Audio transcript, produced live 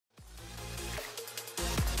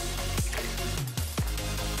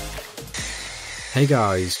Hey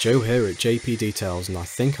guys, Joe here at JP Details, and I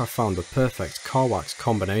think I found the perfect car wax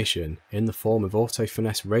combination in the form of Auto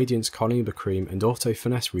Finesse Radiance Carnauba Cream and Auto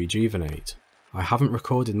Finesse Rejuvenate. I haven't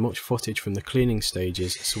recorded much footage from the cleaning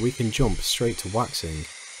stages, so we can jump straight to waxing.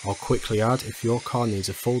 I'll quickly add, if your car needs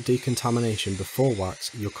a full decontamination before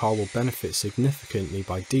wax, your car will benefit significantly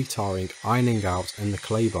by detarring, ironing out and the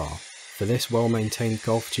clay bar. For this well-maintained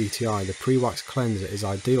Golf GTI, the pre-wax cleanser is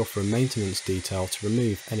ideal for a maintenance detail to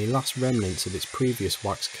remove any last remnants of its previous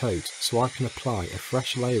wax coat, so I can apply a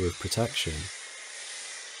fresh layer of protection.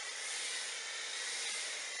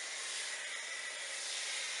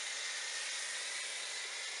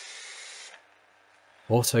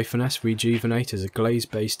 Auto Finesse Rejuvenate is a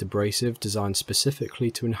glaze-based abrasive designed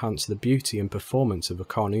specifically to enhance the beauty and performance of a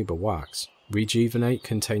Carnauba wax. Rejuvenate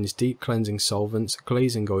contains deep cleansing solvents,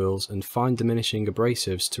 glazing oils and fine diminishing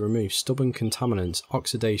abrasives to remove stubborn contaminants,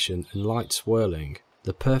 oxidation and light swirling.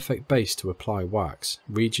 The perfect base to apply wax.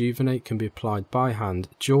 Rejuvenate can be applied by hand,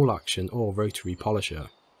 dual action or rotary polisher.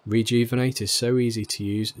 Rejuvenate is so easy to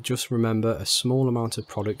use, just remember a small amount of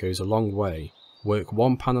product goes a long way. Work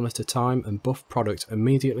one panel at a time and buff product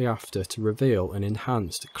immediately after to reveal an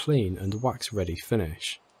enhanced, clean and wax ready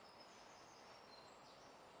finish.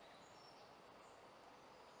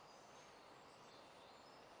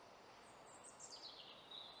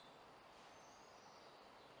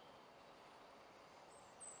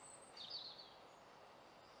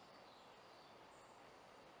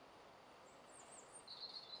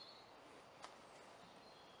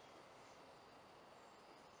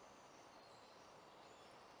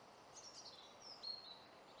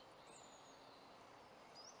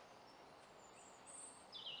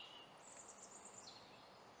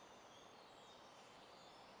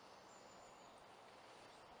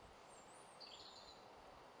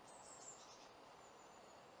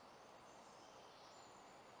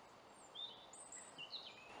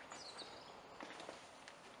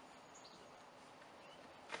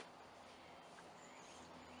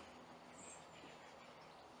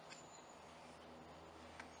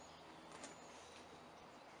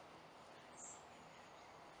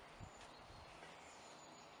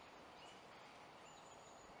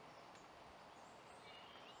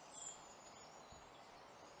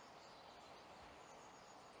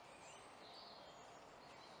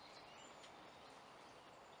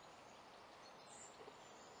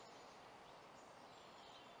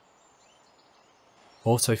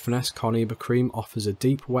 Auto Finesse Carnauba Cream offers a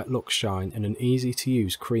deep wet look shine and an easy to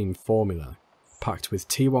use cream formula. Packed with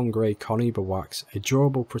T1 grade Carnauba wax, a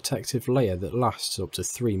durable protective layer that lasts up to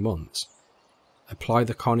 3 months. Apply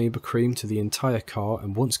the Carnauba cream to the entire car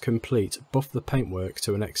and once complete, buff the paintwork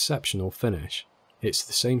to an exceptional finish. It's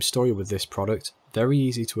the same story with this product, very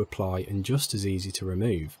easy to apply and just as easy to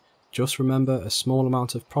remove. Just remember a small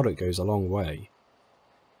amount of product goes a long way.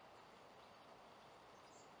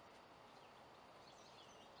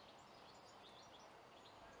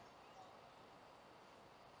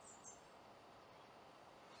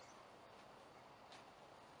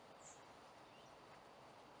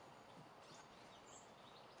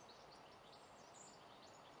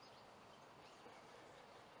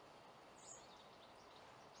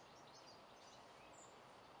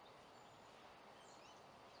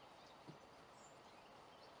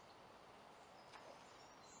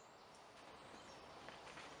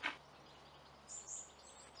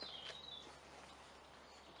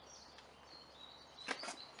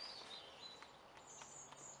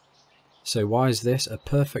 So why is this a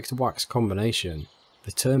perfect wax combination?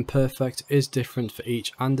 The term perfect is different for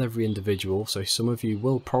each and every individual, so some of you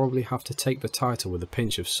will probably have to take the title with a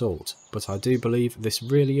pinch of salt, but I do believe this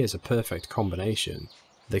really is a perfect combination.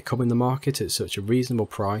 They come in the market at such a reasonable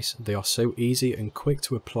price, they are so easy and quick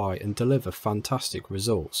to apply and deliver fantastic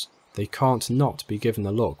results. They can't not be given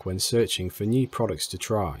a look when searching for new products to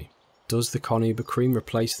try. Does the Carnauba cream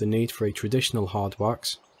replace the need for a traditional hard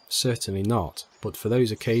wax? Certainly not, but for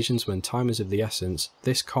those occasions when time is of the essence,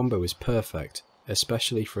 this combo is perfect,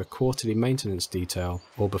 especially for a quarterly maintenance detail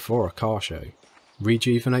or before a car show.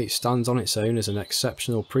 Rejuvenate stands on its own as an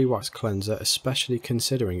exceptional pre-wax cleanser, especially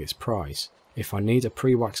considering its price. If I need a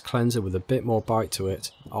pre-wax cleanser with a bit more bite to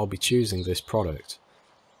it, I'll be choosing this product.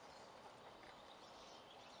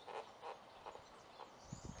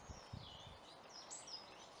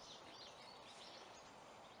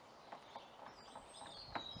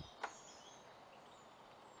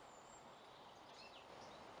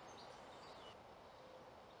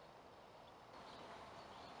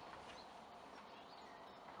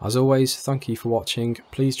 As always, thank you for watching.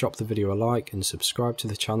 Please drop the video a like and subscribe to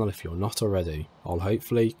the channel if you're not already. I'll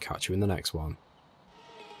hopefully catch you in the next one.